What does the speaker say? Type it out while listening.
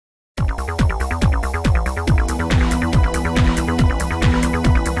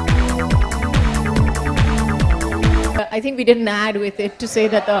think we didn't add with it to say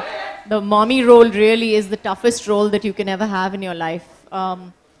that the mommy role really is the toughest role that you can ever have in your life.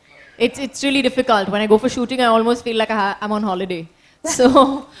 It's really difficult. When I go for shooting, I almost feel like I'm on holiday.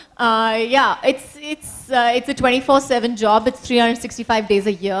 So yeah, it's a 24/7 job. It's 365 days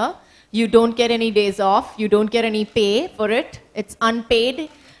a year. You don't get any days off. You don't get any pay for it. It's unpaid,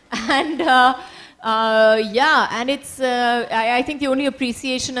 and yeah, and it's I think the only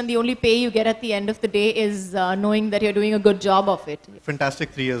appreciation and the only pay you get at the end of the day is knowing that you're doing a good job of it.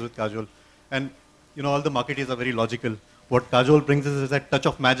 Fantastic 3 years with Kajol, and you know all the marketeers are very logical. What Kajol brings is that touch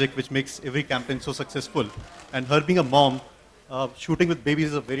of magic which makes every campaign so successful. And her being a mom, shooting with babies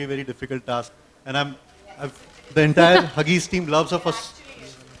is a very, very difficult task. And the entire Huggies team loves her for,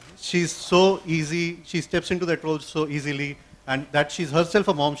 she's so easy, she steps into that role so easily, and that she's herself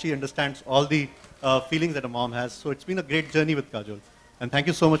a mom, she understands all the feelings that a mom has. So it's been a great journey with Kajol. And thank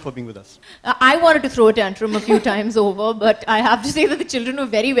you so much for being with us. I wanted to throw a tantrum a few times over, but I have to say that the children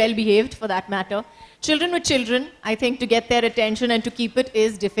were very well behaved for that matter. Children with children, I think to get their attention and to keep it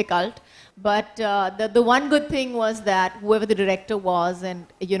is difficult. But the one good thing was that whoever the director was and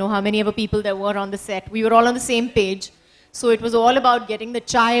you know how many ever people there were on the set, we were all on the same page. So it was all about getting the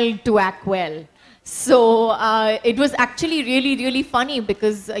child to act well. So it was actually really, really funny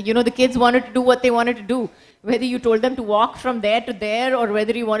because you know the kids wanted to do what they wanted to do. Whether you told them to walk from there to there or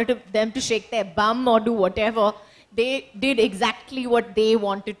whether you wanted them to shake their bum or do whatever, they did exactly what they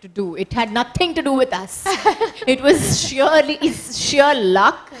wanted to do. It had nothing to do with us. It was sheer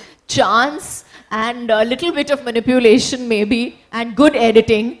luck, chance, and a little bit of manipulation maybe, and good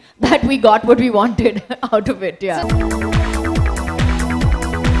editing that we got what we wanted out of it. Yeah.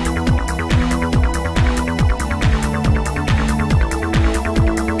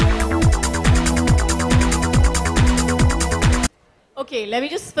 Okay, let me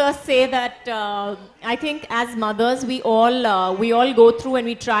just first say that I think as mothers we all go through and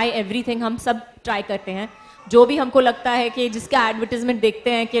we try everything. हम सब try करते हैं. जो भी हमको लगता है कि जिसका advertisement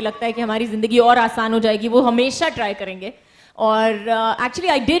देखते हैं कि लगता है कि हमारी ज़िंदगी और आसान हो जाएगी, वो हमेशा try करेंगे. और actually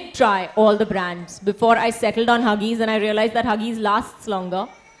I did try all the brands before I settled on Huggies, and I realized that Huggies lasts longer.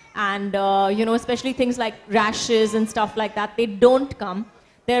 And you know, especially things like rashes and stuff like that, they don't come.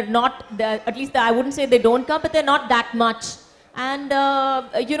 They're not, at least I wouldn't say they don't come, but they're not that much. And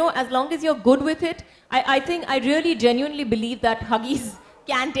you know, as long as you're good with it, I think I really genuinely believe that Huggies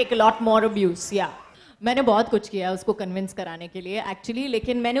can take a lot more abuse. Yeah. मैंने बहुत कुछ किया उसको convince कराने के लिए actually,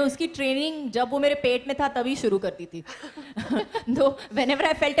 लेकिन मैंने उसकी training जब वो मेरे पेट में था तभी शुरू करती थी. तो whenever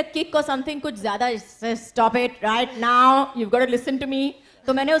I felt a kick or something, कुछ ज़्यादा stop it right now, you've got to listen to me.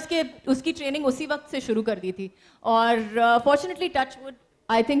 तो मैंने उसकी training उसी वक्त से शुरू कर दी थी. और fortunately, touch wood,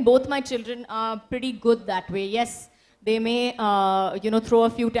 I think both my children are pretty good that way. Yes. They may, you know, throw a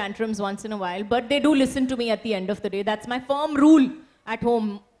few tantrums once in a while, but they do listen to me at the end of the day. That's my firm rule at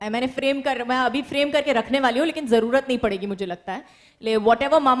home. मैं अभी frame करके रखने वाली हूँ, लेकिन ज़रूरत नहीं पड़ेगी मुझे लगता है.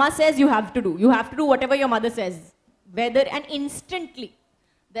 Whatever mama says, you have to do. You have to do whatever your mother says. Whether and instantly.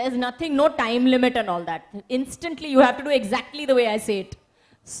 There's nothing, no time limit and all that. Instantly, you have to do exactly the way I say it.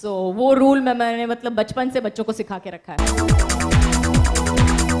 So वो rule मैंने मतलब बचपन से बच्चों को सिखा के रखा है.